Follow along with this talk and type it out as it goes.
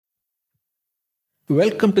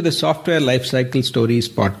Welcome to the Software Lifecycle Stories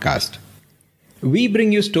podcast. We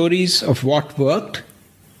bring you stories of what worked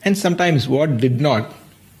and sometimes what did not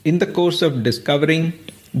in the course of discovering,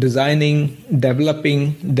 designing,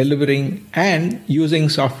 developing, delivering, and using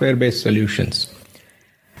software-based solutions,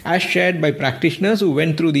 as shared by practitioners who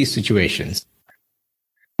went through these situations.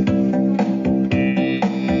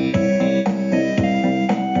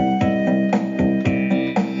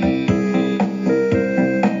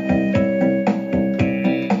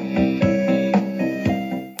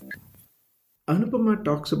 Anupama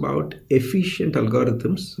talks about efficient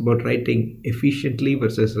algorithms, about writing efficiently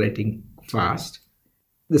versus writing fast,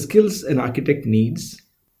 the skills an architect needs,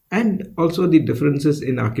 and also the differences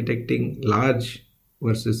in architecting large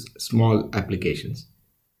versus small applications.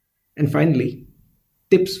 And finally,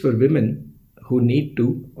 tips for women who need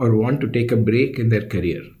to or want to take a break in their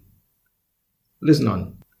career. Listen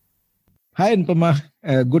on. Hi, Anupama.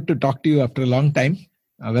 Good to talk to you after a long time.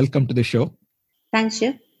 Welcome to the show. Thanks,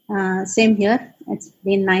 Shiv. Same here. It's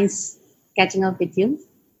been nice catching up with you.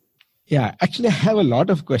 Yeah, actually, I have a lot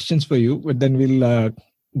of questions for you, but then we'll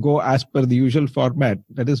go as per the usual format.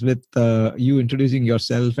 That is with you introducing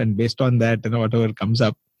yourself, and based on that, whatever comes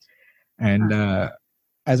up. And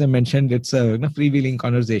as I mentioned, it's a freewheeling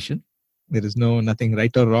conversation. There is nothing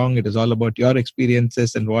right or wrong. It is all about your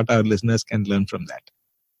experiences and what our listeners can learn from that.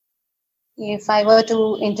 If I were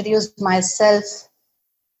to introduce myself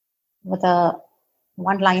with a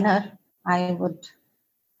one-liner, I would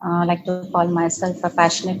like to call myself a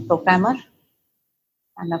passionate programmer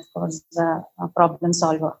and, of course, a problem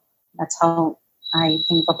solver. That's how I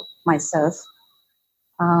think of myself.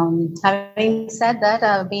 Having said that,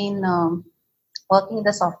 I've been working in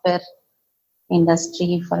the software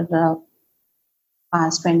industry for the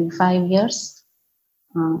past 25 years.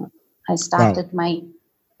 I started my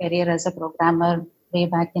career as a programmer way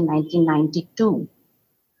back in 1992.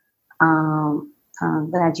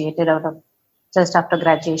 Graduated just after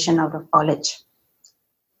graduation out of college,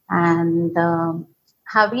 and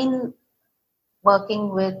have been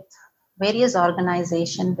working with various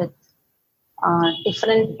organizations with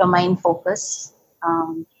different domain focus.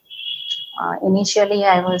 Initially,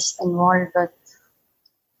 I was involved with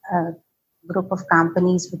a group of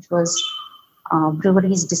companies which was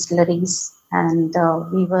breweries, distilleries, and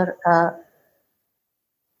we were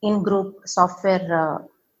in-group software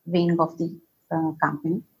wing of the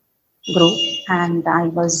company group, and I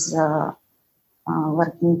was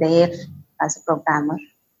working there as a programmer.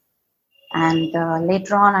 And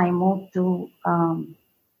later on, I moved to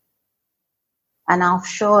an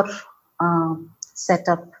offshore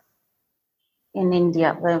setup in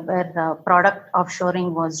India, where product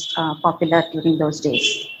offshoring was popular during those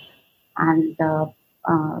days. And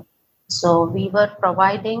so we were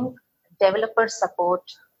providing developer support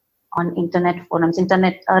on internet forums,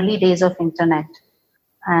 early days of internet.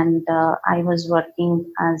 And I was working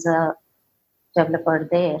as a developer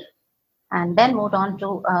there, and then moved on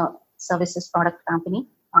to a services product company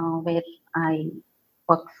where I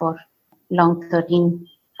worked for long 13,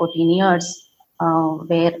 14 years,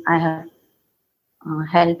 where I have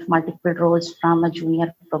held multiple roles from a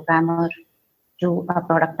junior programmer to a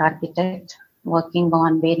product architect, working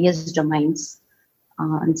on various domains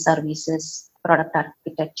and services, product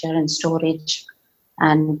architecture and storage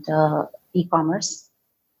and e-commerce.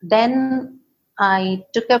 Then I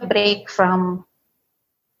took a break from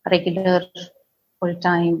regular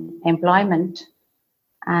full-time employment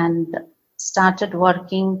and started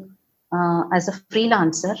working as a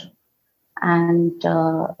freelancer, and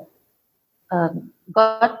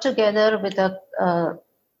got together with a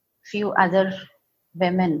few other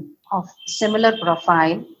women of similar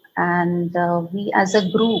profile, and we as a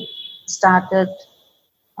group started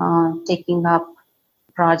taking up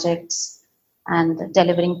projects and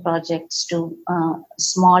delivering projects to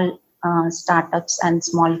small startups and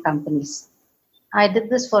small companies. I did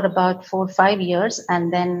this for about 4 or 5 years,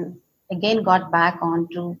 and then again got back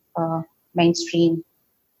onto mainstream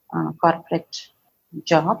corporate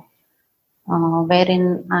job,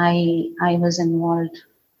 wherein I was involved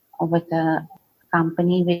with a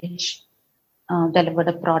company which delivered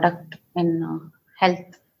a product in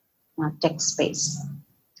health tech space.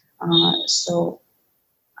 So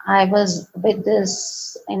I was with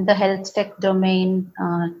this in the health tech domain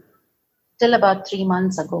till about 3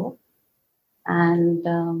 months ago, and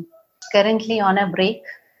currently on a break,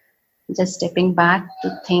 just stepping back to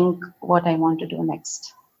think what I want to do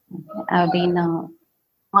next. I've been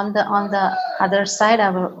on the other side. I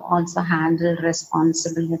will also handle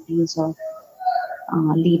responsibilities of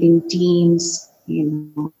leading teams,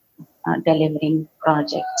 delivering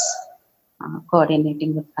projects,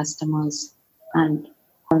 coordinating with customers, and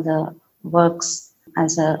all the works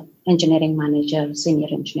as a engineering manager, senior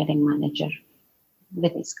engineering manager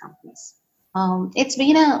with these companies. It's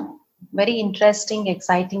been a very interesting,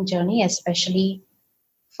 exciting journey, especially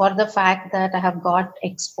for the fact that I have got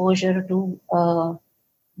exposure to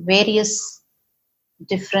various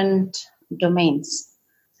different domains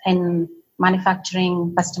in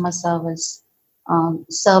manufacturing, customer service,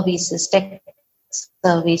 services, tech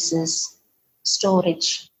services,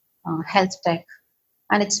 storage, health tech.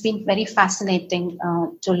 And it's been very fascinating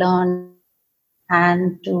to learn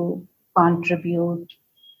and to contribute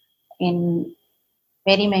in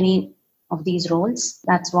very many of these roles.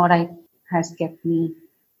 That's what has kept me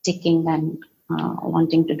ticking and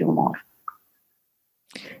wanting to do more.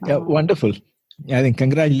 Yeah, wonderful. I think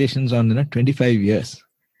congratulations on 25 years.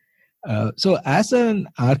 So as an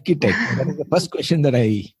architect, that is the first question that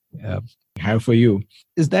I have for you,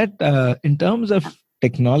 is that in terms of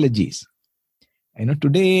technologies,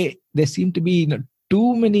 today there seem to be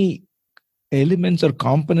too many elements or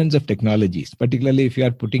components of technologies, particularly if you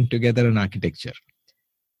are putting together an architecture.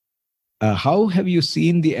 How have you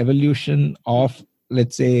seen the evolution of,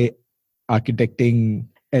 let's say, architecting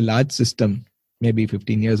a large system maybe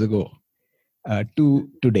 15 years ago to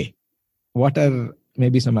today? What are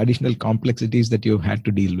maybe some additional complexities that you've had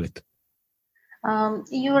to deal with?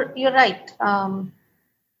 You're right.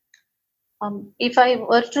 If I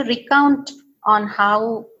were to recount on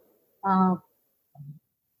how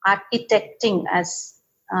architecting as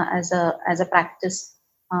a practice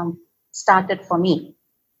started for me,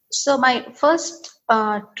 so my first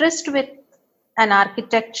tryst with an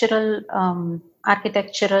architectural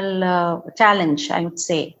challenge, I would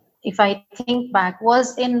say, if I think back,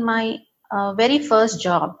 was in my very first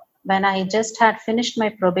job when I just had finished my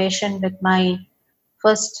probation with my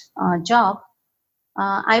first job.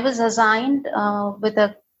 I was assigned with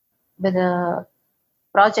a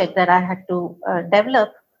project that I had to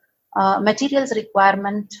develop materials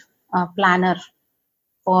requirement planner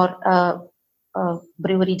for a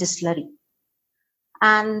brewery distillery.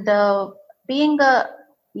 And being a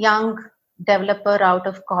young developer out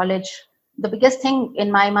of college, the biggest thing in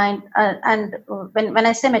my mind, and when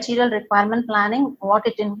I say material requirement planning, what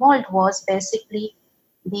it involved was basically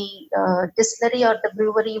the distillery or the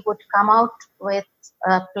brewery would come out with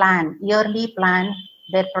a plan, yearly plan,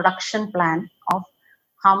 their production plan of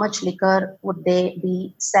how much liquor would they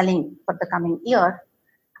be selling for the coming year.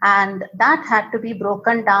 And that had to be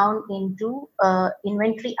broken down into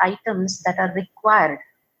inventory items that are required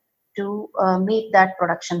to meet that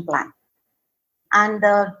production plan. And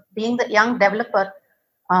being the young developer,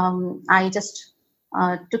 I just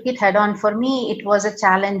took it head on. For me, it was a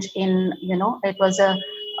challenge it was a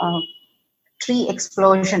tree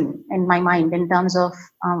explosion in my mind in terms of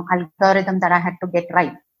algorithm that I had to get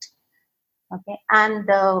right. Okay, and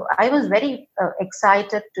I was very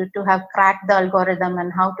excited to have cracked the algorithm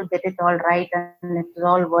and how to get it all right, and it was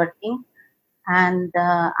all working. And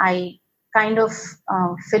I kind of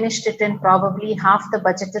finished it in probably half the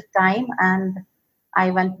budgeted time, and I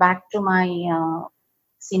went back to my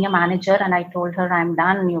senior manager and I told her, I'm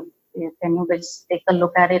done. Can you just take a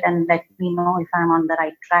look at it and let me know if I'm on the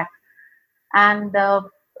right track? And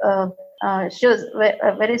she was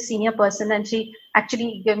a very senior person, and she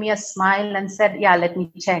actually gave me a smile and said, yeah, let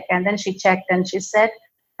me check. And then she checked and she said,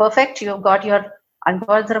 perfect, you've got your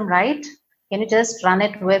algorithm right. Can you just run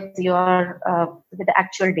it with with the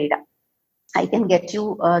actual data? I can get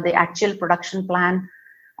you the actual production plan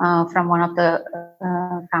from one of the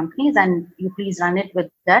companies, and you please run it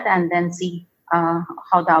with that and then see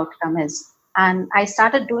how the outcome is. And I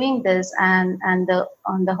started doing this, and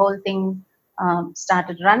the whole thing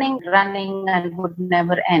started running and would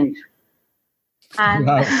never end. And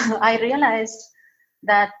wow. I realized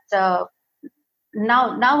that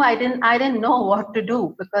now I didn't know what to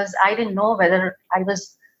do, because I didn't know whether I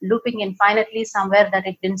was looping infinitely somewhere that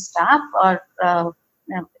it didn't stop, or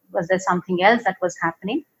was there something else that was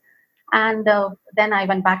happening. And then I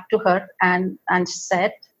went back to her and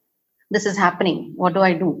said, this is happening, what do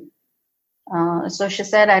I do? So she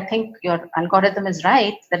said, I think your algorithm is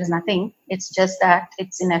right. There is nothing. It's just that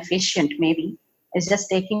it's inefficient, maybe. It's just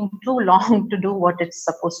taking too long to do what it's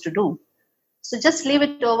supposed to do. So just leave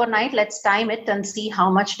it overnight. Let's time it and see how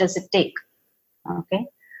much does it take. Okay.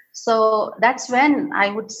 So that's when I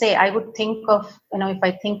would think of, if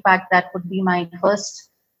I think back, that would be my first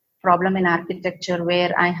problem in architecture,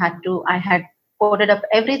 where I had coded up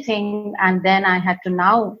everything, and then I had to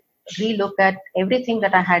now relook at everything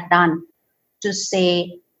that I had done to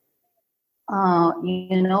say,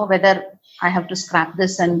 whether I have to scrap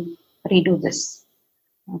this and redo this.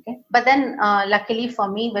 Okay, but then luckily for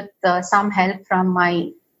me, with some help from my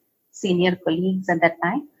senior colleagues at that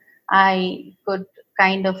time, I could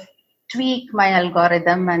kind of tweak my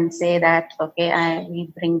algorithm and say that okay,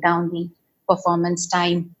 we bring down the performance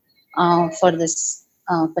time for this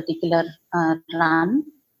particular run,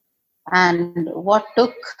 and what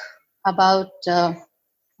took about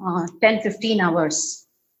 10-15 hours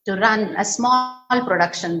to run a small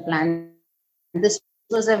production plant. This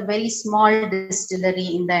was a very small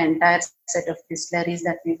distillery in the entire set of distilleries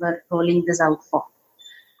that we were rolling this out for.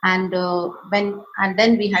 And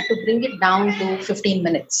then we had to bring it down to 15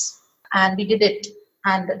 minutes, and we did it.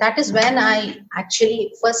 And that is when I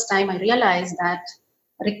actually first time I realized that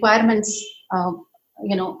requirements,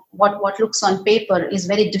 what looks on paper is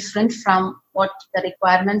very different from what the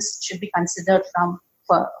requirements should be considered from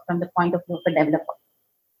the point of view of a developer.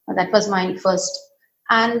 That was my first.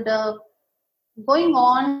 And going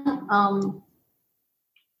on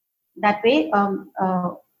that way,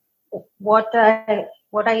 what I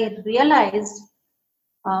realized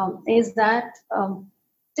is that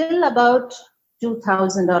till about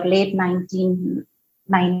 2000 or late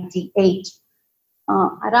 1998,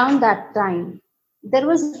 around that time, there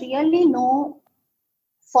was really no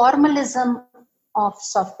formalism of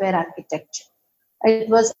software architecture. It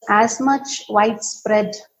was as much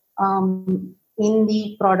widespread in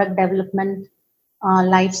the product development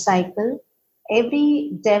life cycle.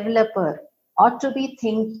 Every developer ought to be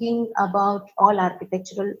thinking about all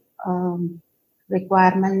architectural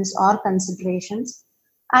requirements or considerations.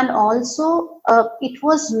 And also, it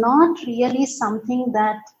was not really something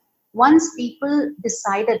that once people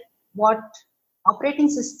decided what operating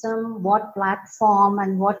system, what platform,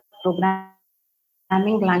 and what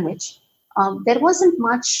programming language, there wasn't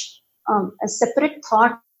much a separate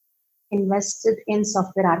thought invested in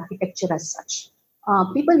software architecture as such.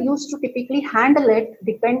 People used to typically handle it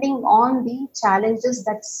depending on the challenges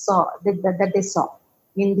that they saw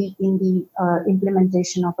in the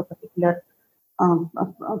implementation of a particular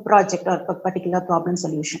a project or a particular problem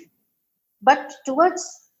solution. But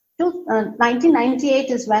towards 1998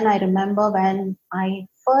 is when I remember when I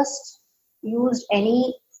first used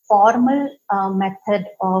any formal method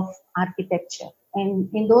of architecture. And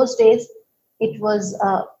in those days, it was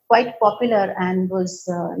quite popular and was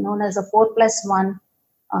known as a 4+1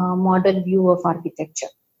 model view of architecture.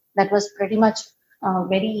 That was pretty much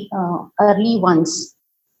very early ones,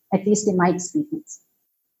 at least in my experience.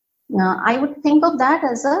 I would think of that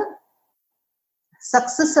as a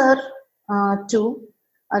successor to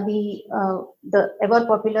the ever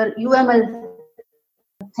popular UML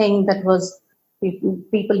thing that was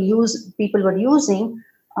people were using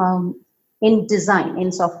in design,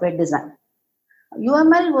 in software design.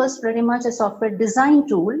 UML was pretty much a software design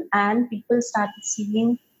tool, and people started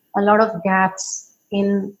seeing a lot of gaps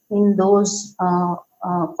in those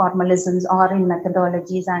formalisms or in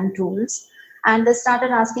methodologies and tools, and they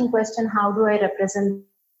started asking question, how do I represent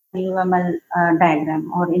UML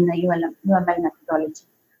diagram or in the UML methodology?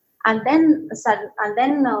 And then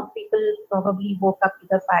people probably woke up to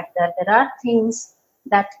the fact that there are things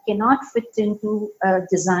that cannot fit into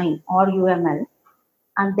design or UML,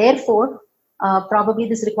 and therefore probably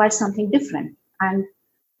this requires something different. And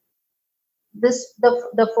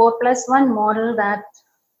the 4+1 model that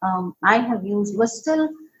I have used was still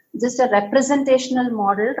just a representational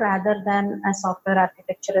model rather than a software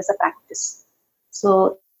architecture as a practice.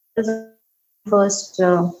 So this is the first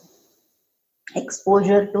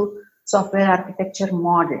exposure to software architecture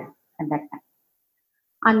model at that time.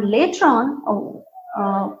 And later on,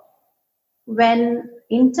 when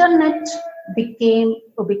internet became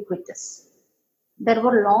ubiquitous, there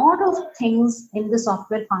were a lot of things in the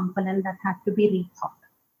software component that had to be rethought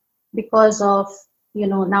because of,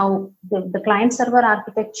 now the client server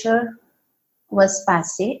architecture was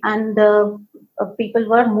passé, and people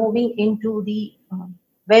were moving into the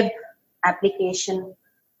web application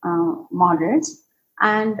models,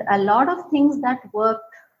 and a lot of things that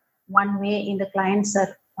worked one way in the client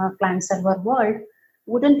server world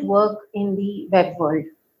wouldn't work in the web world,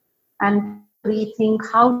 and rethink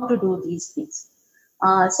how to do these things.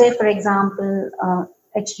 Say, for example,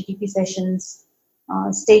 HTTP sessions,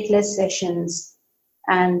 stateless sessions,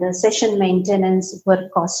 and session maintenance were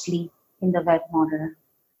costly in the web model.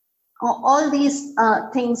 All these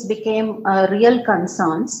things became real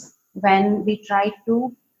concerns when we tried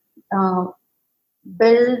to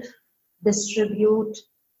build, distribute,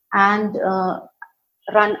 and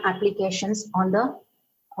run applications on the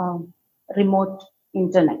remote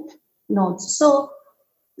internet nodes. So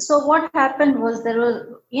what happened was there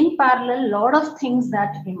were in parallel a lot of things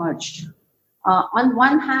that emerged. On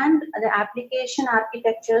one hand, the application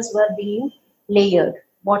architectures were being layered,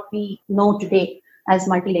 what we know today as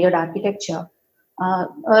multi-layered architecture.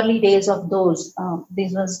 Early days of those,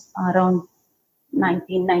 this was around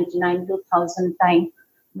 1999, 2000 time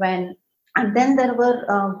when, and then there were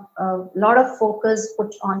a lot of focus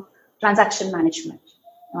put on transaction management.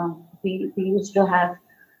 We used to have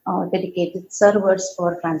dedicated servers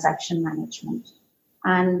for transaction management.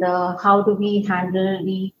 And how do we handle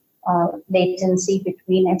the latency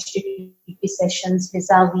between HTTP sessions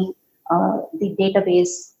vis-a-vis the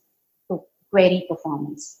database to query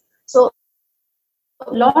performance. So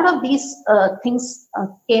a lot of these things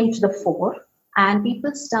came to the fore, and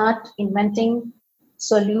people start inventing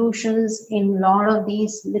solutions in a lot of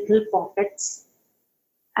these little pockets,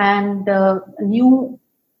 and new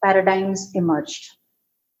paradigms emerged.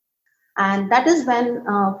 And that is when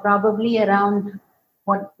probably around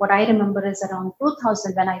what I remember is around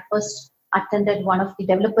 2000 when I first attended one of the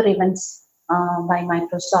developer events by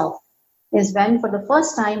Microsoft, is when for the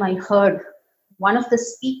first time I heard one of the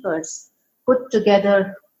speakers put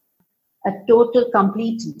together a total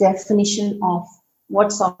complete definition of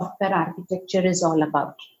what software architecture is all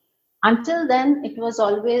about. Until then, it was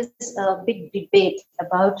always a big debate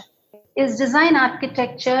about, is design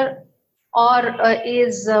architecture, or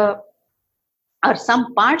are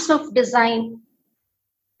some parts of design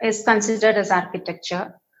is considered as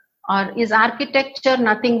architecture, or is architecture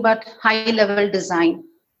nothing but high level design,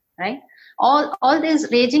 right? All these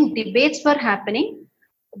raging debates were happening,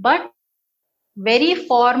 but very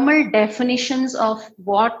formal definitions of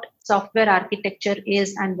what software architecture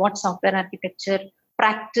is and what software architecture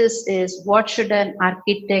practice is, what should an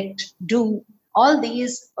architect do, all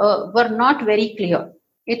these were not very clear.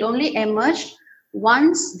 It only emerged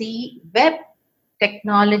once the web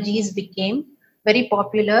technologies became very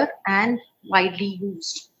popular and widely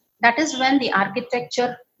used. That is when the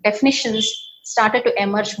architecture definitions started to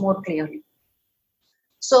emerge more clearly.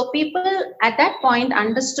 So people at that point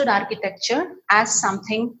understood architecture as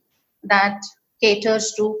something that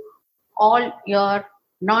caters to all your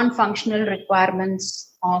non-functional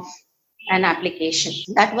requirements of an application.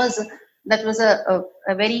 That was a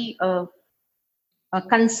very a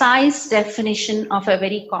concise definition of a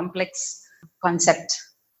very complex concept,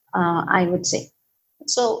 I would say.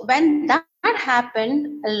 So when that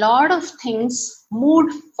happened, a lot of things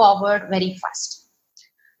moved forward very fast.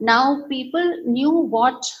 Now people knew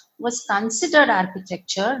what was considered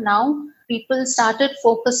architecture. Now people started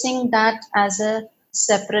focusing that as a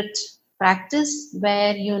separate practice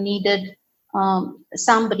where you needed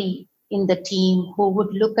somebody in the team who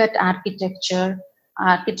would look at architecture,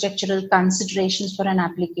 architectural considerations for an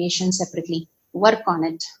application separately, work on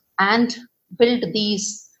it, and build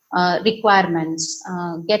these requirements,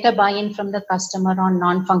 get a buy-in from the customer on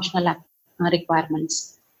non-functional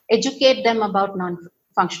requirements, educate them about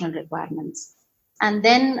non-functional requirements, and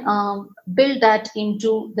then build that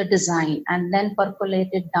into the design, and then percolate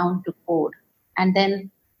it down to code, and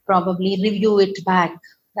then probably review it back,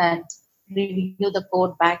 review the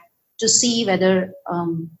code back to see whether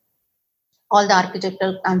all the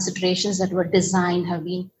architectural considerations that were designed have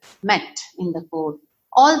been met in the code.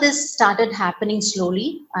 All this started happening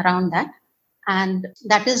slowly around that, and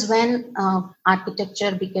that is when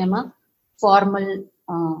architecture became a formal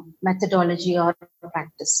methodology or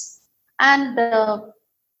practice. And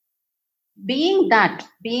being that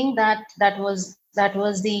was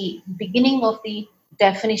the beginning of the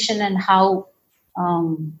definition and how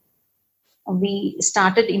we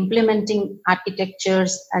started implementing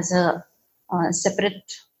architectures as a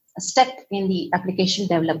separate step in the application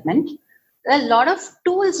development. A lot of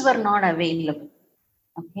tools were not available.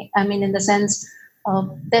 Okay, I mean, in the sense,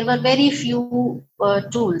 there were very few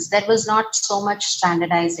tools. There was not so much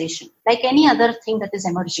standardization, like any other thing that is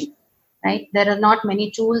emerging, right? There are not many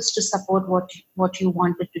tools to support what you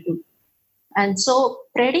wanted to do. And so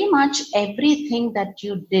pretty much everything that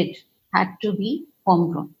you did had to be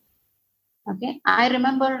homegrown. Okay, I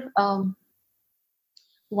remember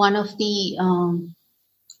one of the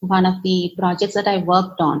projects that I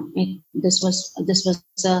worked on. This was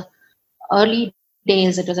early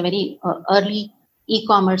days. It was a very early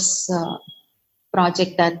e-commerce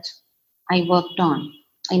project that I worked on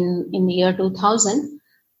in the year 2000,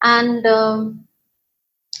 and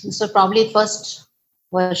so probably first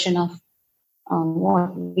version of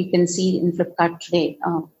what we can see in Flipkart today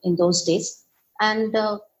in those days. And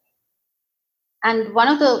one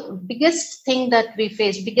of the biggest thing that we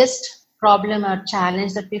faced, biggest problem or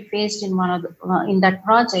challenge that we faced in in that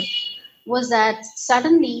project was that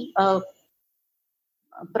suddenly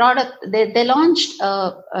product they launched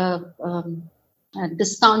a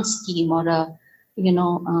discount scheme or a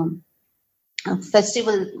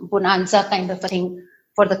festival bonanza kind of a thing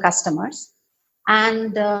for the customers.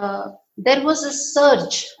 And there was a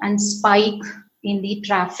surge and spike in the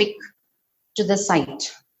traffic to the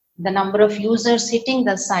site. The number of users hitting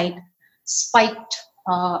the site spiked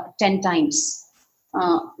 10 times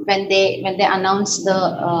when they announced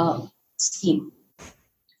the scheme.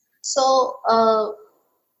 So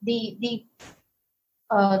the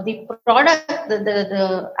product,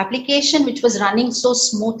 the application which was running so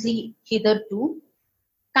smoothly hitherto,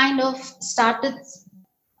 kind of started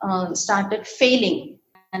failing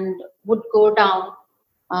and would go down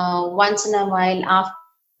once in a while after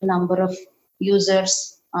a number of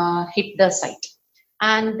users hit the site.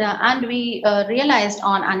 And we realized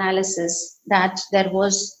on analysis that there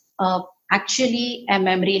was actually a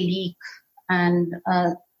memory leak and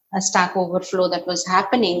a Stack Overflow that was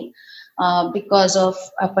happening because of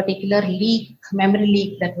a particular memory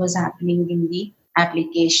leak that was happening in the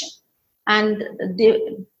application. And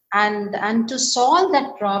to solve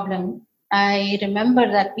that problem, I remember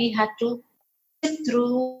that we had to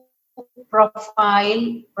through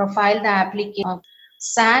profile the application,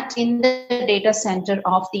 sat in the data center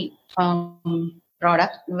of the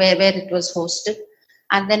product where it was hosted,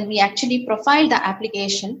 and then we actually profiled the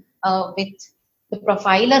application with the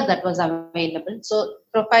profiler that was available. So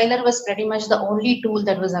profiler was pretty much the only tool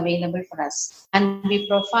that was available for us, and we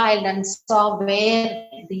profiled and saw where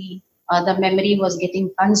the memory was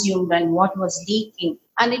getting consumed and what was leaking.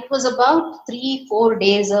 And it was about 3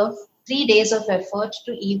 days of effort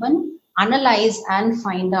to even analyze and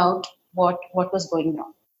find out what was going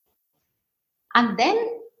wrong. And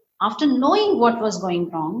then after knowing what was going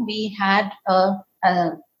wrong, we had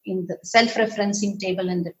in the self-referencing table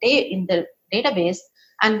in the database,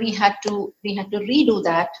 and we had to redo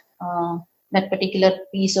that particular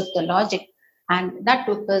piece of the logic, and that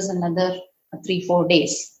took us another 3-4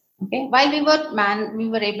 days. Okay, while we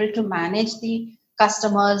were able to manage the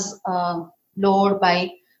customers' load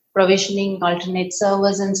by provisioning alternate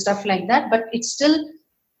servers and stuff like that, but it still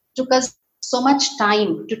took us so much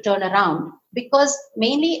time to turn around because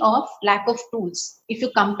mainly of lack of tools. If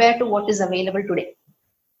you compare to what is available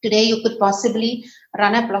today you could possibly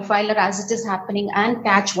run a profiler as it is happening and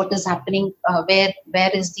catch what is happening,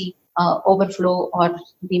 where is the overflow or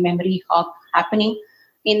the memory hog happening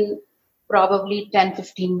in probably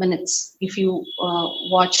 10-15 minutes if you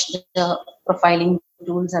watch the profiling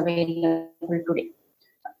tools available today.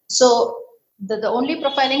 So the only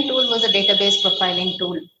profiling tool was a database profiling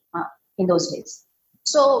tool in those days.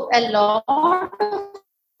 So a lot of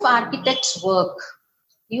architects' work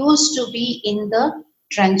used to be in the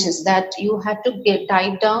trenches, that you had to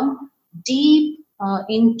dive down deep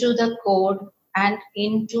into the code and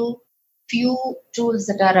into few tools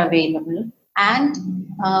that are available and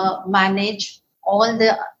manage all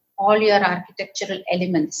your architectural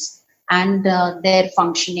elements and their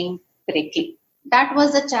functioning correctly. That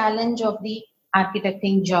was the challenge of the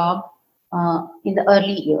architecting job in the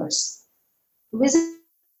early years.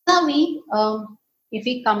 Vis-a-vis, if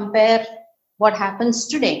we compare what happens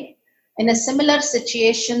today, in a similar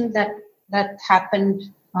situation that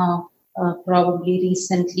happened probably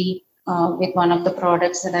recently with one of the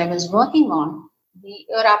products that I was working on,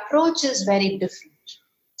 your approach is very different.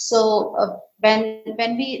 So when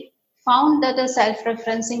we found that the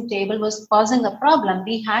self-referencing table was causing a problem,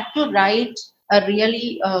 we had to write a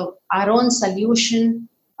really our own solution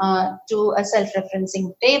to a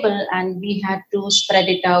self-referencing table, and we had to spread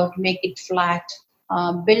it out, make it flat,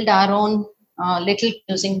 build our own little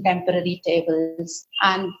using temporary tables,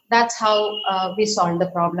 and that's how we solved the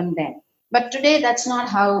problem then. But today, that's not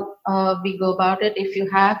how we go about it. If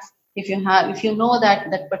you know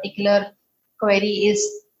that particular query is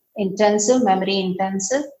intensive, memory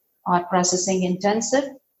intensive, or processing intensive,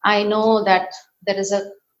 I know that there is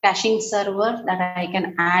a caching server that I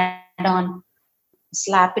can add on,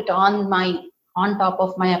 slap it on top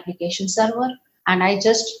of my application server, and I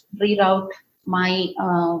just reroute my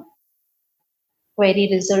query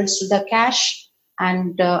results to the cache,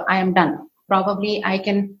 and I am done. Probably I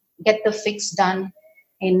can get the fix done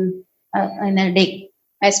in a day,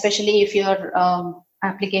 especially if your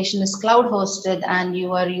application is cloud hosted and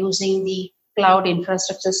you are using the cloud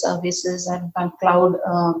infrastructure services and cloud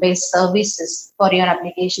based services for your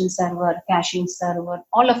application server, caching server,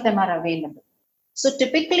 all of them are available. So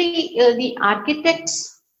typically the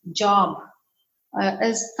architect's job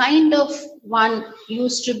is kind of one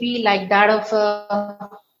used to be like that of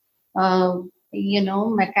a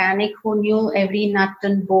mechanic who knew every nut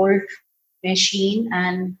and bolt machine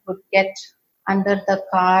and would get under the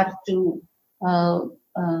car to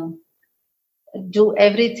do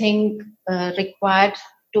everything required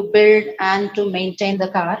to build and to maintain the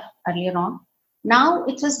car earlier on. Now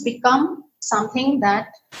it has become something that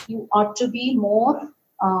you ought to be more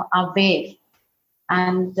aware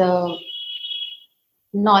and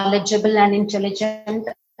knowledgeable and intelligent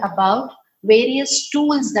about various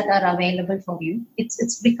tools that are available for you.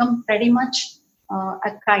 It's become pretty much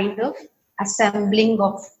a kind of assembling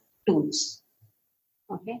of tools.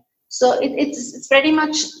 Okay, so it's pretty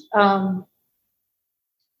much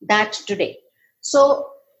that today. So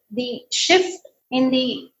the shift in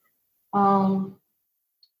the um,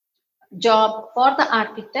 job for the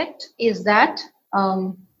architect is that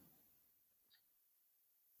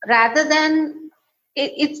rather than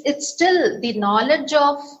it's still the knowledge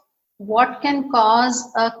of what can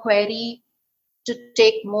cause a query to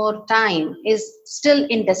take more time is still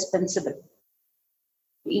indispensable.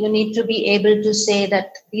 You need to be able to say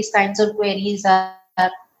that these kinds of queries are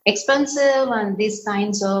expensive and this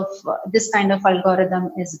kind of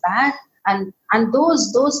algorithm is bad, and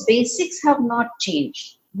those basics have not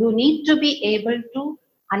changed. You need to be able to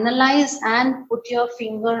analyze and put your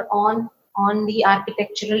finger on the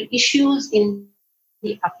architectural issues in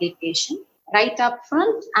the application right up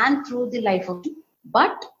front and through the life of it.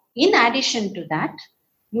 But in addition to that,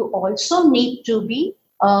 you also need to be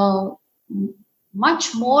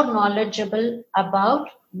much more knowledgeable about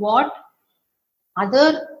what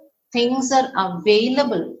other things are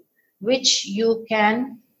available which you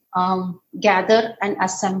can gather and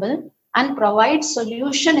assemble and provide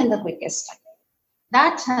solution in the quickest time.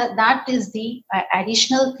 That is the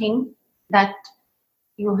additional thing that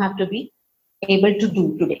you have to be able to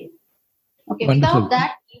do today. Okay, Wonderful. without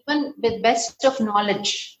that, even with best of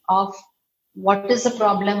knowledge of what is the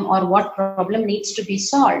problem or what problem needs to be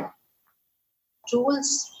solved,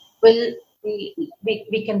 tools will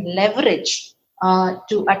we can leverage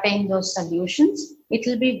to attain those solutions. It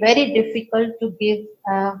will be very difficult to give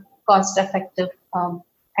cost-effective,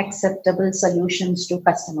 acceptable solutions to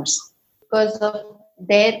customers because of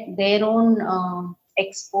their own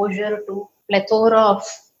exposure to plethora of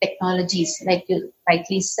technologies, like you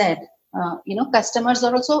rightly said. Customers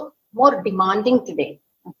are also more demanding today.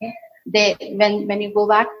 Okay, when you go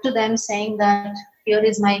back to them saying that here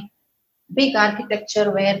is my big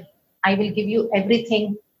architecture where I will give you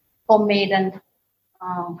everything homemade and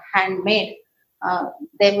handmade,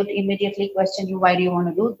 they would immediately question you, why do you want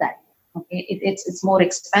to do that? Okay, it's more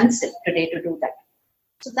expensive today to do that.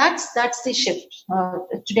 So that's the shift.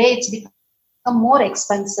 Today it's become more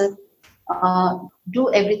expensive.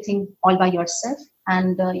 Do everything all by yourself,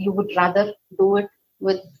 and you would rather do it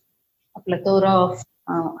with a plethora of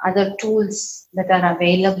other tools that are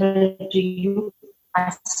available to you,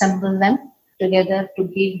 assemble them together to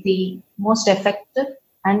give the most effective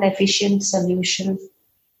and efficient solution.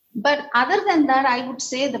 But other than that, I would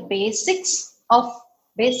say the basic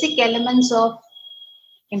elements of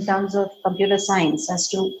in terms of computer science as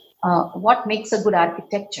to what makes a good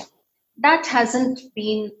architecture, that hasn't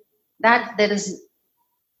been that there is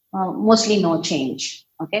mostly no change.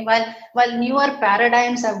 Okay, while newer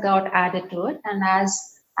paradigms have got added to it, and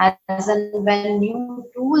as and when new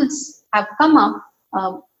tools have come up,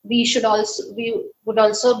 we would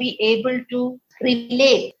also be able to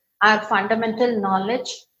relate our fundamental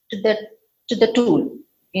knowledge to the tool.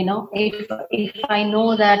 If I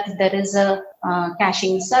know that there is a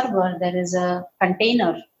caching server, there is a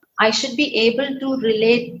container, I should be able to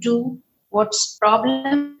relate to what's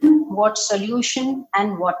problem, what solution,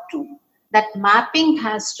 and what tool. That mapping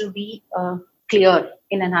has to be clear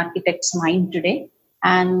in an architect's mind today.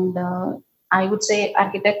 And I would say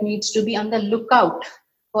architect needs to be on the lookout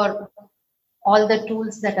for all the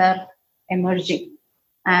tools that are emerging.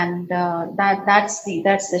 And that's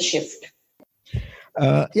the shift.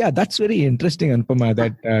 Yeah, that's very interesting, Anupama,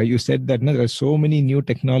 that you said that there are so many new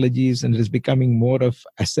technologies and it is becoming more of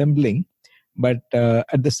assembling, but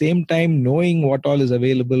at the same time knowing what all is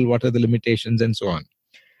available, what are the limitations and so on.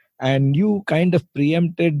 And you kind of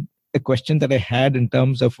preempted a question that I had in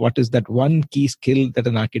terms of what is that one key skill that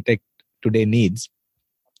an architect today needs,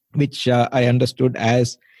 which I understood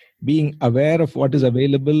as being aware of what is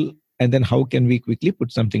available and then how can we quickly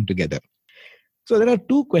put something together. So there are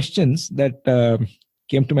two questions that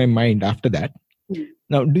came to my mind after that.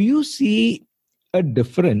 Now, do you see a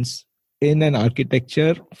difference in an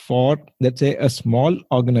architecture for, let's say, a small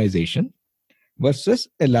organization versus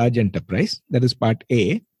a large enterprise? That is part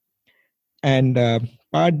A. And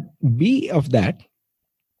part B of that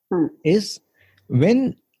is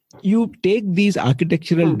when you take these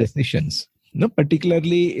architectural decisions,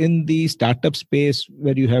 particularly in the startup space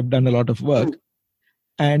where you have done a lot of work,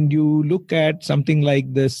 and you look at something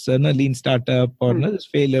like this lean startup or this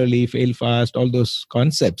fail early, fail fast, all those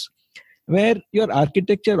concepts, where your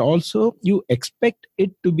architecture also, you expect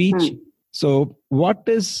it to be cheap. So what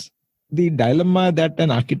is the dilemma that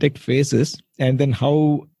an architect faces, and then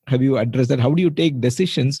how have you addressed that? How do you take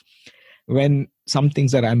decisions when some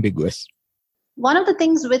things are ambiguous? One of the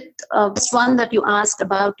things with this one that you asked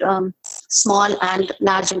about small and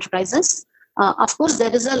large enterprises, of course,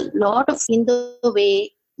 there is a lot of in the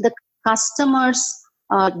way the customers'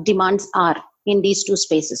 demands are in these two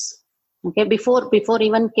spaces. Okay, before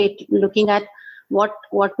even looking at what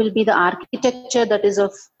will be the architecture that is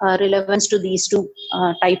of relevance to these two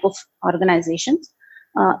type of organizations,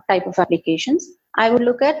 type of applications, I would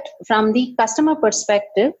look at from the customer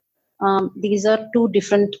perspective. These are two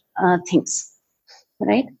different things.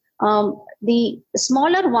 Right. The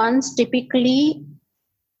smaller ones typically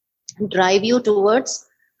drive you towards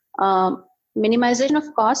minimization of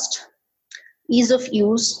cost, ease of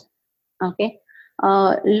use, okay,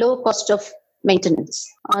 low cost of maintenance.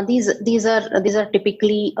 These are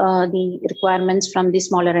typically the requirements from the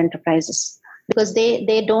smaller enterprises, because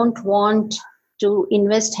they don't want to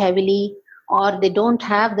invest heavily, or they don't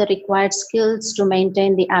have the required skills to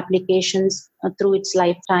maintain the applications through its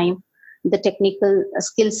lifetime. The technical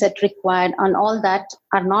skill set required and all that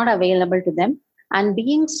are not available to them. And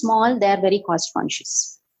being small, they are very cost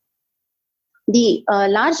conscious. The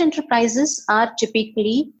large enterprises are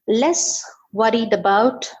typically less worried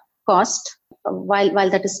about cost,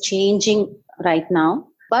 while that is changing right now.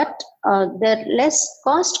 But they're less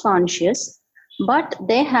cost conscious, but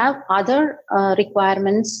they have other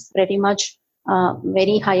requirements, pretty much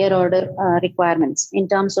very higher order requirements in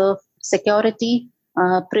terms of security,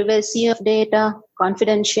 privacy of data,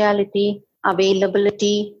 confidentiality,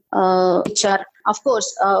 availability, which are, of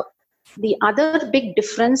course, the other big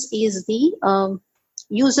difference is the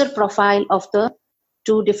user profile of the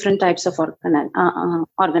two different types of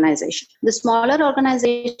organization. The smaller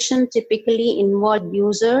organization typically involve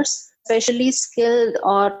users, especially skilled,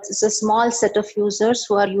 or it's a small set of users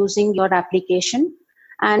who are using your application,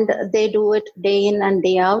 and they do it day in and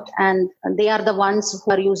day out, and they are the ones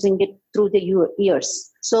who are using it through the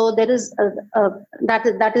years. So there is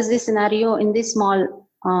that is the scenario in the small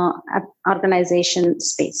organization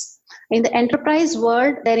space. In the enterprise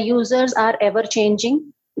world, their users are ever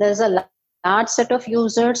changing. There's a large set of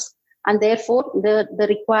users, and therefore the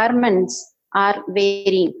requirements are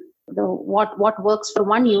varying. What works for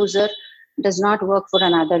one user does not work for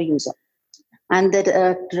another user. And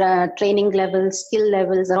the training levels, skill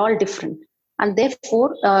levels are all different. And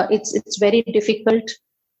therefore, it's very difficult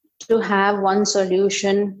to have one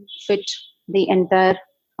solution fit the entire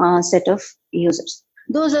set of users.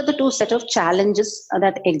 Those are the two set of challenges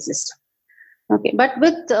that exist. Okay, but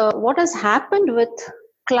with what has happened with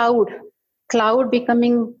cloud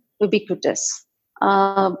becoming ubiquitous,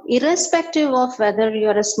 irrespective of whether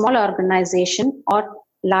you're a small organization or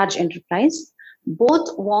large enterprise, both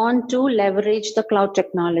want to leverage the cloud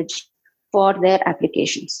technology for their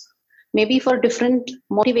applications. Maybe for different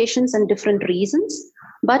motivations and different reasons,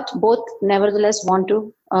 but both nevertheless want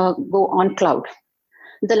to go on cloud.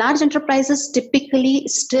 The large enterprises typically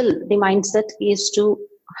still, the mindset is to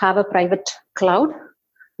have a private cloud,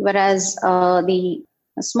 whereas the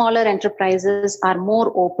smaller enterprises are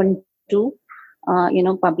more open to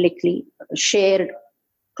publicly shared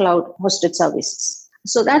cloud hosted services.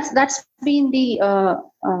 So that's been the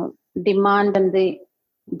demand and the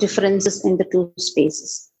differences in the two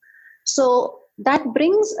spaces. So that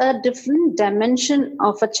brings a different dimension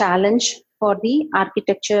of a challenge for the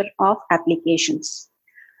architecture of applications,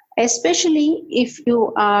 especially if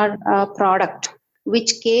you are a product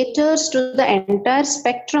which caters to the entire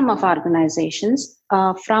spectrum of organizations,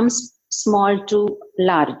 from small to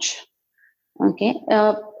large. Okay.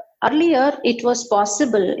 Earlier, it was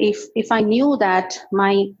possible if I knew that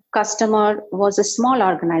my customer was a small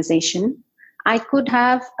organization, I could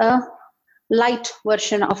have a light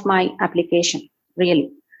version of my application,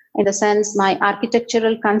 really. In the sense, my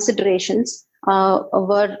architectural considerations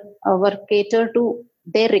were catered to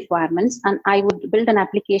their requirements, and I would build an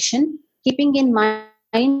application keeping in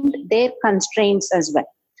mind their constraints as well.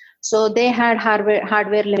 So they had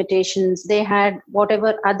hardware limitations, they had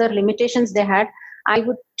whatever other limitations they had. I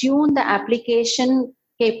would tune the application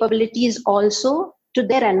capabilities also to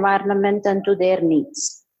their environment and to their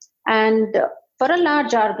needs. And for a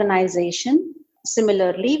large organization,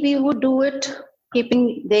 similarly, we would do it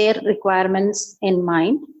keeping their requirements in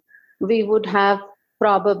mind. We would have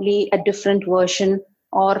probably a different version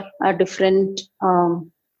or a different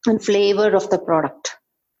flavor of the product.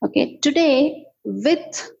 Okay. Today,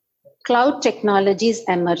 with cloud technologies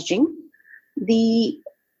emerging,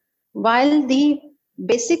 while the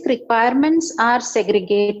basic requirements are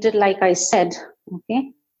segregated, like I said,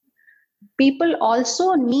 okay, people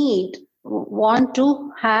also want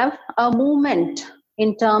to have a movement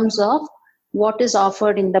in terms of what is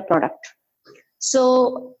offered in the product.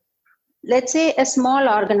 So let's say a small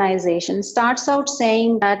organization starts out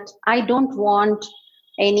saying that I don't want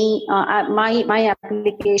any my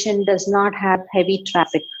application does not have heavy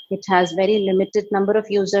traffic, it has very limited number of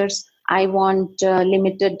users, I want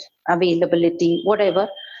limited availability, whatever.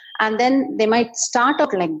 And then they might start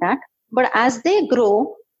out like that, but as they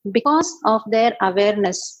grow, because of their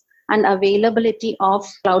awareness and availability of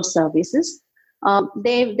cloud services,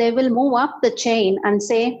 they will move up the chain and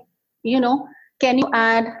say, can you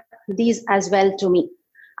add these as well to me?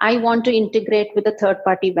 I want to integrate with a third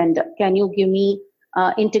party vendor. Can you give me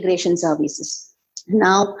integration services?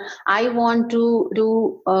 Now, I want to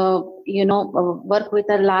do, work with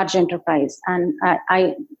a large enterprise,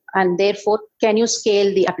 and therefore, can you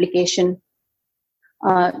scale the application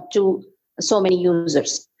to so many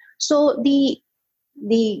users? So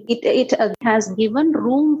it has given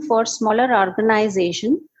room for smaller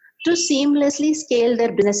organizations to seamlessly scale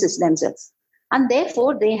their businesses themselves. And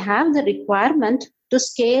therefore, they have the requirement to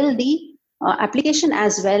scale the application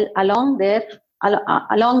as well along with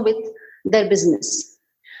their business.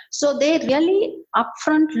 So they really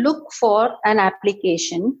upfront look for an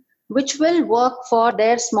application which will work for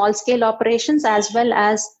their small scale operations as well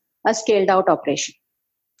as a scaled out operation.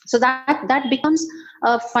 So that becomes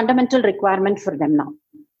a fundamental requirement for them now.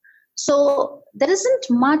 So there isn't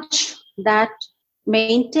much that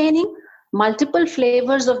maintaining multiple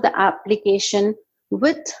flavors of the application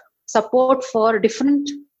with support for different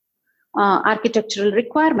architectural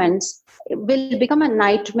requirements will become a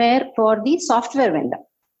nightmare for the software vendor.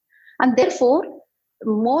 And therefore,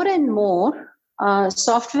 more and more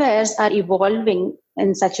softwares are evolving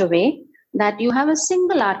in such a way that you have a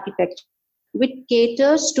single architecture which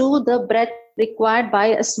caters to the breadth required by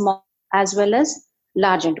a small as well as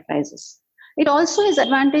large enterprises. It also is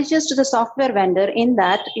advantageous to the software vendor in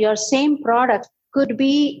that your same product could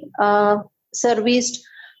be serviced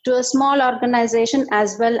to a small organization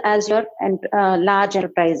as well as your large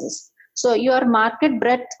enterprises. So your market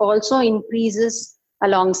breadth also increases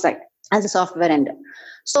alongside as a software vendor.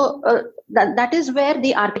 So that is where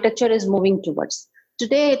the architecture is moving towards.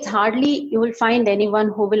 Today, it's hardly you will find anyone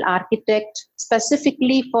who will architect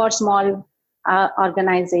specifically for small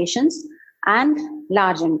organizations and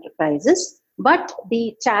large enterprises. But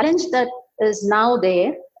the challenge that is now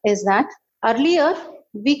there is that earlier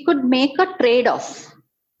we could make a trade-off.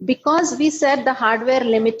 Because we said the hardware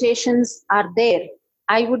limitations are there,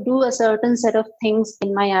 I would do a certain set of things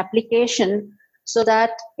in my application so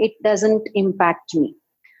that it doesn't impact me.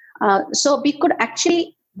 So we could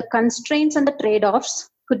actually, the constraints and the trade-offs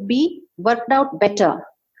could be worked out better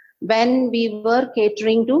when we were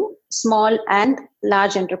catering to small and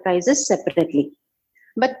large enterprises separately.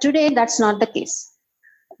 But today, that's not the case.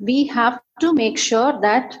 We have to make sure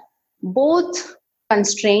that both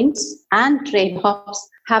constraints and trade-offs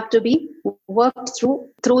have to be worked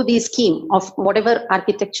through the scheme of whatever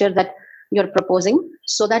architecture that you're proposing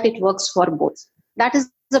so that it works for both. That is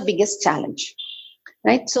the biggest challenge,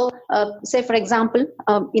 right? So say, for example,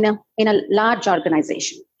 in a large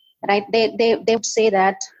organization, right, they would say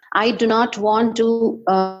that I do not want to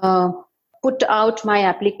put out my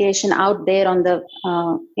application out there on the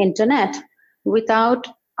internet without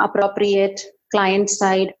appropriate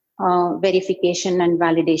client-side verification and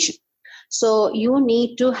validation. So you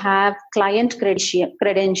need to have client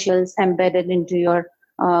credentials embedded into your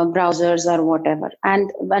browsers or whatever.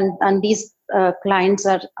 And these clients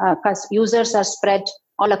are users are spread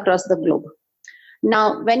all across the globe.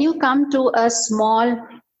 Now, when you come to a small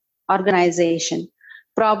organization,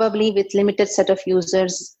 probably with limited set of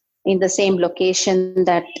users in the same location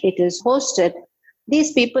that it is hosted,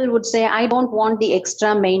 these people would say, I don't want the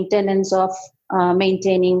extra maintenance of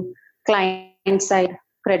maintaining client-side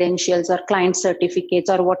credentials or client certificates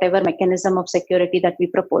or whatever mechanism of security that we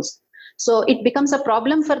propose. So it becomes a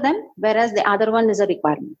problem for them, whereas the other one is a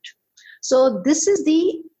requirement. So this is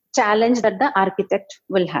the challenge that the architect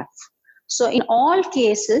will have. So in all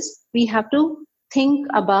cases, we have to think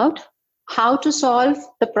about how to solve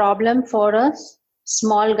the problem for a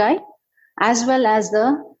small guy as well as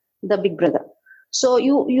the big brother. So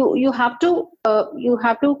you have to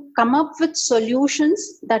come up with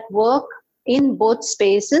solutions that work in both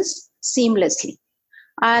spaces seamlessly,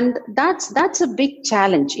 and that's a big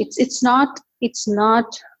challenge. It's not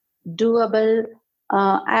doable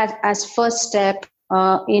as first step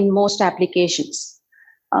in most applications.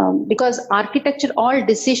 because architecture, all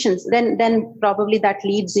decisions, then probably that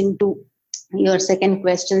leads into your second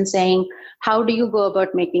question, saying how do you go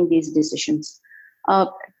about making these decisions?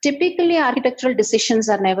 Typically, architectural decisions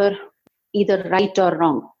are never either right or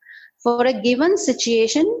wrong. For a given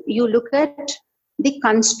situation, you look at the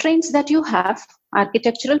constraints that you have,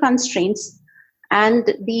 architectural constraints, and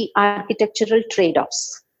the architectural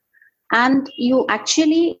trade-offs. And you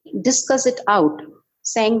actually discuss it out,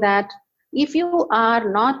 saying that if you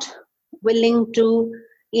are not willing to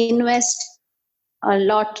invest a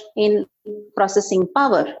lot in processing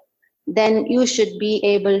power, then you should be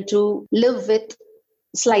able to live with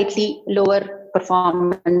slightly lower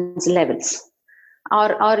performance levels.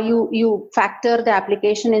 Or you factor the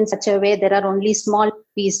application in such a way there are only small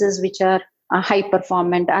pieces which are high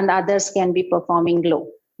performant and others can be performing low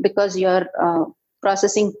because your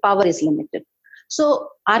processing power is limited. So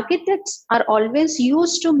architects are always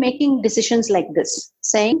used to making decisions like this,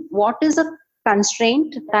 saying what is a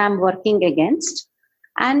constraint that I'm working against,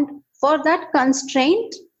 and for that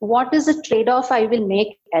constraint, what is the trade-off I will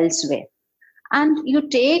make elsewhere? And you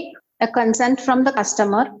take a consent from the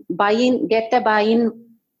customer, get a buy-in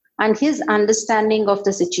and his understanding of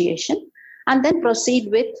the situation, and then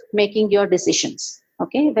proceed with making your decisions.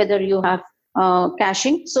 Okay, whether you have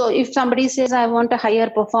caching. So if somebody says I want a higher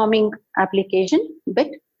performing application bit,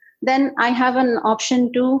 then I have an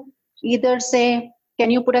option to either say,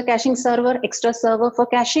 can you put a caching server, extra server for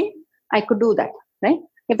caching? I could do that, right?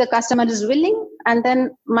 If the customer is willing, and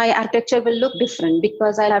then my architecture will look different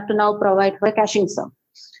because I'll have to now provide for a caching server.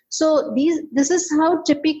 So this is how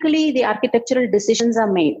typically the architectural decisions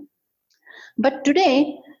are made. But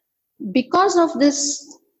today, because of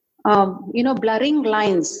this blurring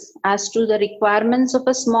lines as to the requirements of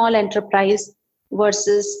a small enterprise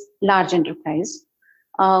versus large enterprise,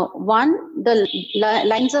 one, the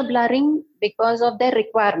lines are blurring because of their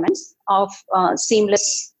requirements of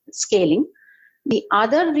seamless scaling. The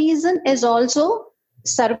other reason is also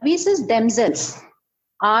services themselves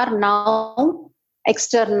are now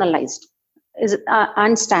externalized,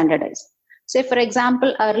 unstandardized. Say, for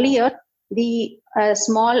example, earlier, the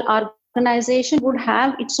small organization would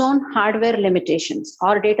have its own hardware limitations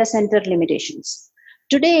or data center limitations.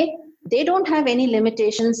 Today, they don't have any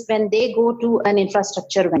limitations when they go to an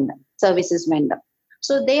infrastructure vendor, services vendor.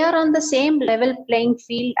 So they are on the same level playing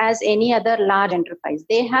field as any other large enterprise.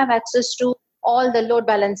 They have access to all the load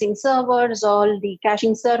balancing servers, all the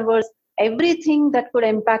caching servers, everything that could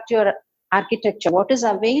impact your architecture. What is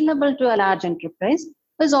available to a large enterprise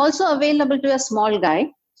is also available to a small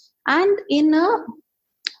guy, and in a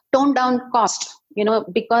toned down cost,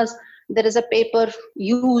 because there is a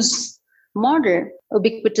pay-per-use model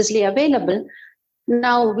ubiquitously available.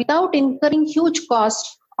 Now, without incurring huge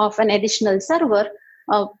cost of an additional server,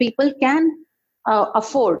 people can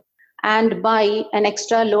afford and buy an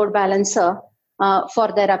extra load balancer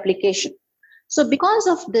for their application. So because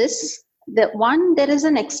of this, there is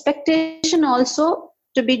an expectation also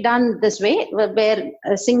to be done this way, where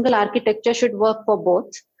a single architecture should work for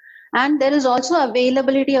both. And there is also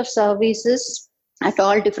availability of services at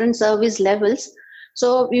all different service levels,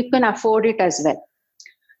 so you can afford it as well.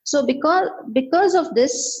 So because of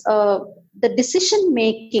this, the decision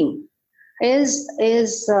making is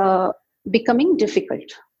becoming difficult,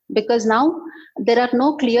 because now there are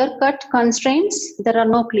no clear-cut constraints, there are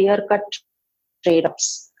no clear-cut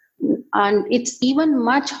trade-offs, and it's even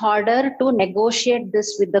much harder to negotiate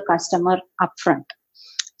this with the customer upfront.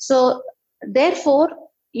 So therefore,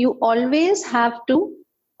 you always have to,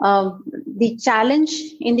 the challenge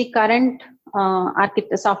in the current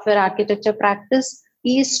software architecture practice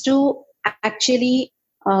is to actually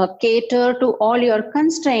cater to all your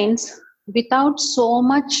constraints without so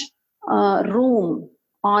much room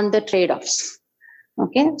on the trade-offs.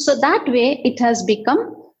 Okay, so that way it has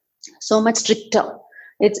become so much stricter.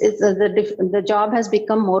 The job has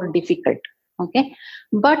become more difficult. Okay,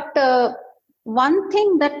 but one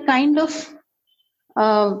thing that kind of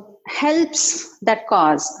helps that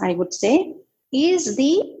cause, I would say, is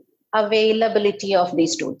the availability of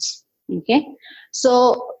these tools. Okay,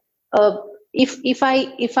 so if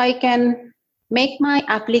I can make my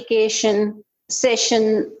application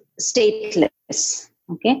session stateless,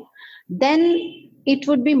 okay, then it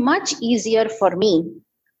would be much easier for me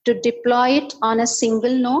to deploy it on a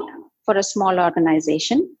single node for a small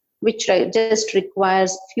organization, which just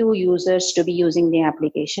requires few users to be using the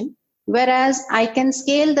application. Whereas I can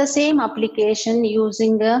scale the same application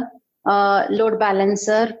using a load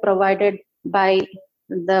balancer provided by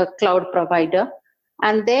the cloud provider.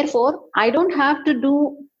 And therefore, I don't have to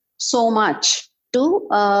do so much to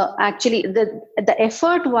actually the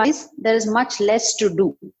effort wise, there is much less to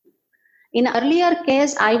do. In earlier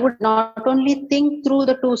case, I would not only think through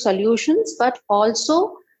the two solutions, but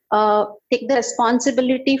also take the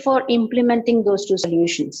responsibility for implementing those two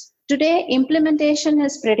solutions. Today, implementation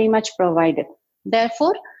is pretty much provided.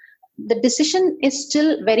 Therefore, the decision is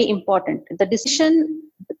still very important. The decision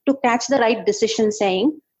to catch the right decision,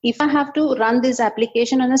 saying, if I have to run this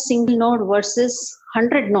application on a single node versus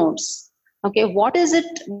 100 nodes, okay, what is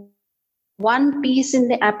it, one piece in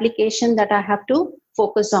the application that I have to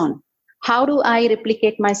focus on? How do I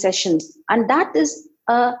replicate my sessions? And that is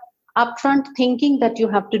a upfront thinking that you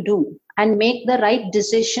have to do and make the right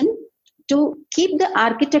decision to keep the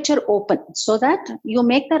architecture open so that you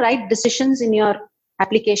make the right decisions in your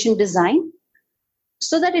application design,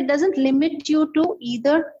 so that it doesn't limit you to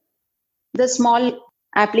either the small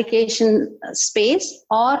application space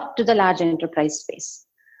or to the large enterprise space.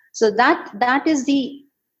 So that is the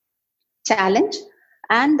challenge,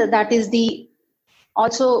 and that is the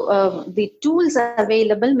also the tools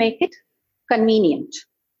available make it convenient,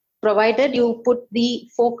 provided you put the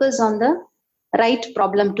focus on the right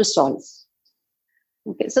problem to solve.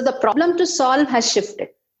 Okay, so the problem to solve has shifted.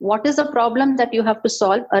 What is the problem that you have to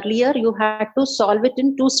solve? Earlier, you had to solve it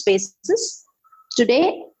in two spaces.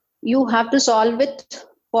 Today, you have to solve it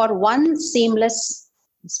for one seamless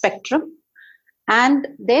spectrum. And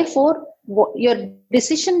therefore, your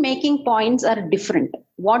decision-making points are different.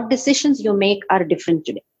 What decisions you make are different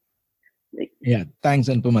today. Yeah, thanks,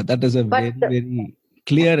 Anupama. That is a very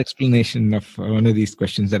clear explanation of one of these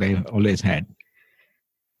questions that I've always had.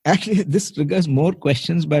 Actually, this triggers more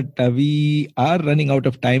questions, but we are running out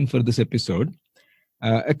of time for this episode.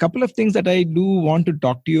 A couple of things that I do want to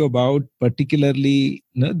talk to you about, particularly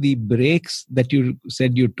the breaks that you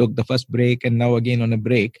said you took, the first break and now again on a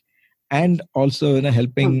break, and also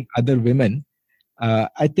helping other women.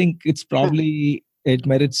 I think it's probably, it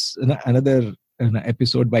merits another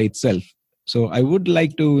episode by itself. So I would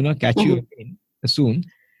like to catch you again soon,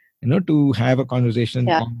 to have a conversation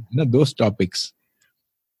on those topics.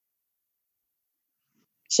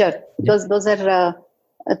 Sure. Those are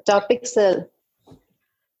topics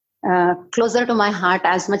closer to my heart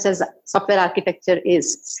as much as software architecture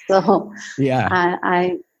is. So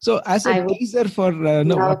yeah, so as a teaser for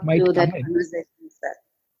what might come in.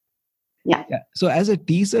 Yeah. So as a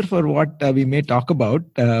teaser for what we may talk about,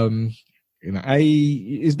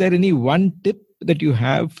 is there any one tip that you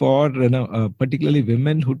have for particularly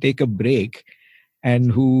women who take a break and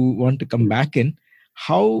who want to come back in?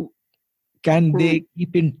 How can they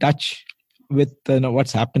keep in touch with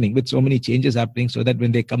what's happening, with so many changes happening, so that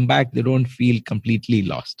when they come back, they don't feel completely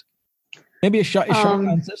lost? Maybe a short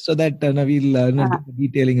answer, so that we'll do the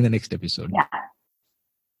detailing in the next episode.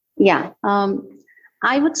 Yeah.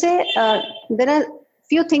 I would say there are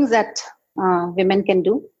few things that women can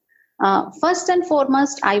do. First and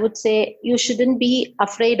foremost, I would say you shouldn't be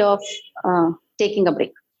afraid of taking a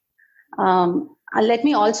break. Let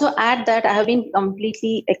me also add that I have been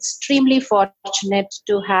extremely fortunate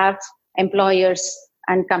to have employers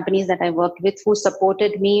and companies that I worked with who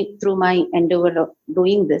supported me through my endeavor of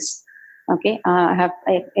doing this. Okay, I have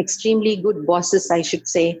extremely good bosses, I should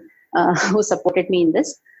say, who supported me in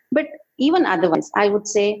this. But even otherwise, I would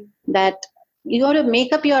say that you have to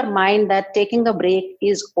make up your mind that taking a break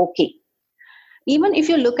is okay. Even if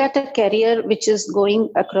you look at a career which is going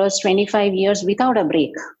across 25 years without a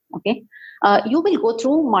break, okay, you will go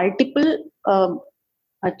through multiple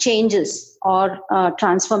changes or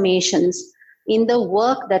transformations in the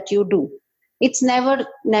work that you do. It's never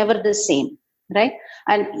the same, right?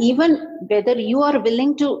 And even whether you are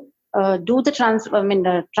willing to do the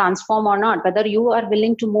transform or not, whether you are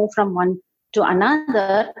willing to move from one to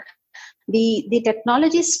another, the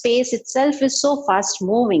technology space itself is so fast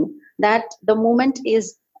moving that the movement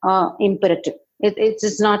is imperative.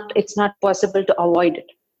 It's not possible to avoid it.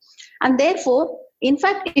 And therefore, in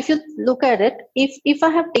fact, if you look at it, if I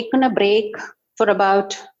have taken a break for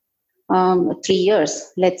about 3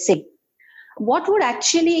 years, let's say, what would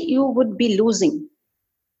actually you would be losing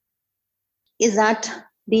is that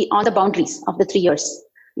on the boundaries of the 3 years,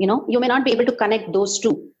 you may not be able to connect those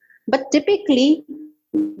two. But typically,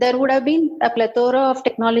 there would have been a plethora of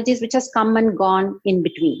technologies which has come and gone in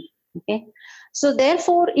between. Okay. So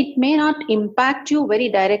therefore, it may not impact you very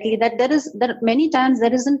directly. That there many times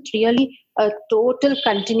there isn't really a total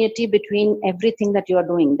continuity between everything that you are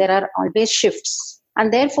doing. There are always shifts,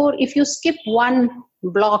 and therefore, if you skip one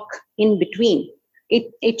block in between,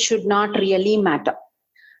 it should not really matter.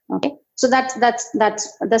 Okay, so that's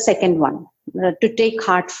the second one to take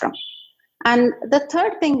heart from. And the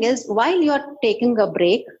third thing is, while you are taking a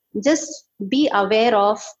break, just be aware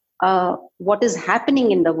of what is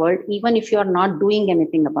happening in the world, even if you're not doing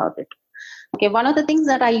anything about it. Okay, one of the things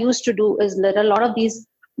that I used to do is there are a lot of these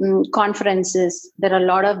conferences, there are a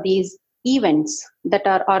lot of these events that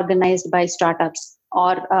are organized by startups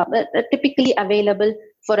or typically available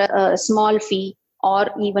for a small fee or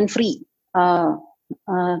even free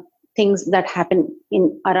things that happen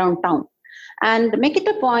in around town, and make it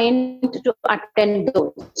a point to attend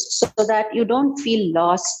those so that you don't feel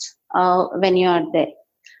lost when you are there,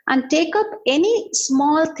 and take up any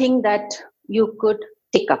small thing that you could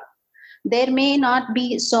take up. There may not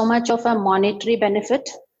be so much of a monetary benefit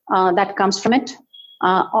that comes from it,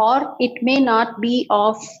 or it may not be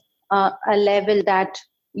of a level that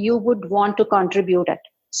you would want to contribute at.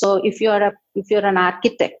 So if you're an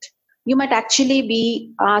architect, you might actually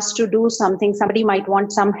be asked to do something. Somebody might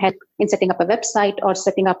want some help in setting up a website or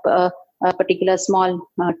setting up a particular small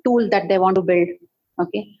tool that they want to build.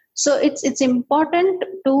 Okay, so it's important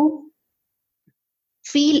to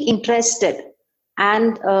feel interested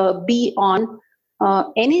and be on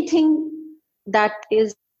anything that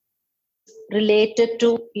is related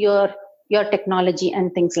to your technology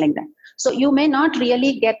and things like that. So you may not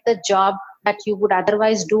really get the job that you would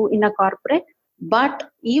otherwise do in a corporate, but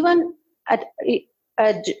even at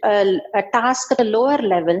a task at a lower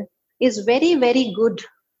level is very, very good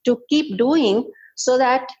to keep doing, so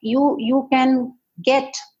that you can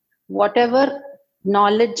get whatever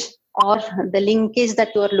knowledge or the linkage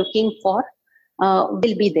that you are looking for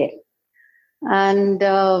will be there. And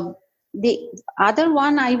the other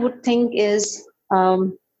one I would think is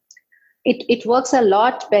it works a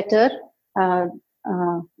lot better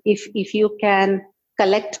if you can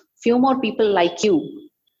collect few more people like you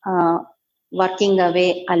working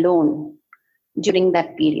away alone during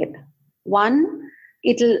that period. One,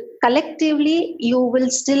 it'll collectively you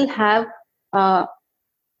will still have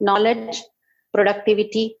knowledge,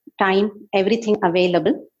 productivity, time, everything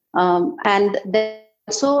available, and they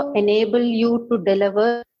also enable you to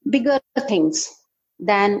deliver bigger things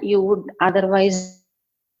than you would otherwise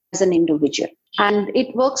as an individual. And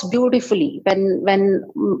it works beautifully when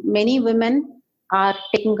many women are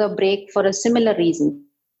taking a break for a similar reason.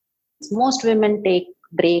 Most women take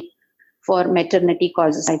break for maternity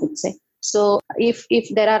causes, I would say. So if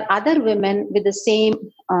there are other women with the same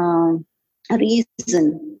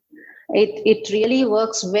reason, it really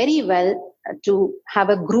works very well to have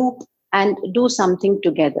a group and do something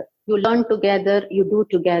together. You learn together, you do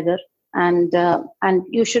together, and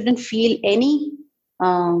you shouldn't feel any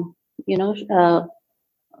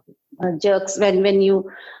jerks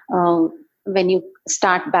when you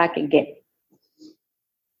start back again.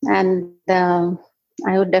 And I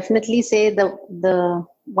would definitely say the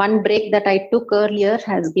one break that I took earlier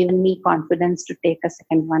has given me confidence to take a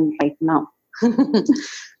second one right now.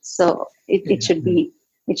 So it should be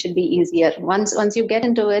easier. Once you get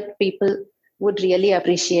into it, people would really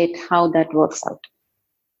appreciate how that works out.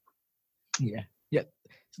 Yeah.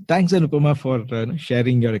 Thanks, Anupama, for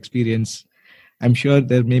sharing your experience. I'm sure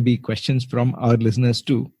there may be questions from our listeners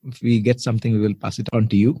too. If we get something, we will pass it on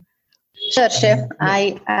to you. Sure, Chef.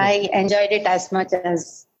 I enjoyed it as much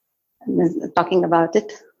as talking about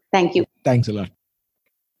it. Thank you. Thanks a lot.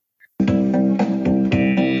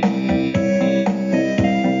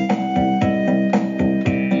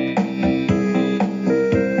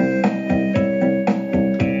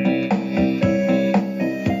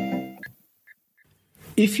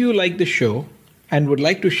 If you like the show and would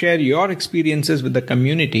like to share your experiences with the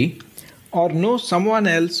community, or know someone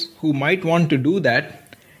else who might want to do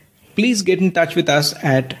that, please get in touch with us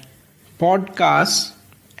at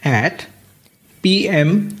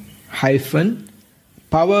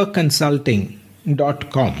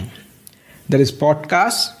podcast@pm-powerconsulting.com. That is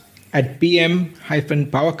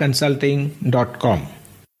podcast@pm-powerconsulting.com.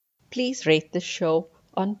 Please rate the show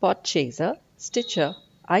on Podchaser, Stitcher,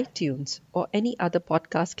 iTunes, or any other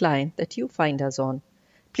podcast client that you find us on.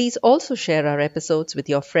 Please also share our episodes with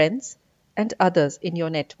your friends and others in your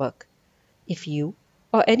network. If you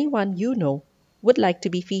or anyone you know would like to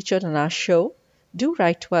be featured on our show, do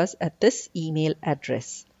write to us at this email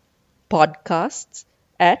address: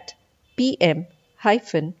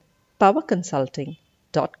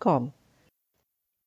 podcasts@pm-powerconsulting.com.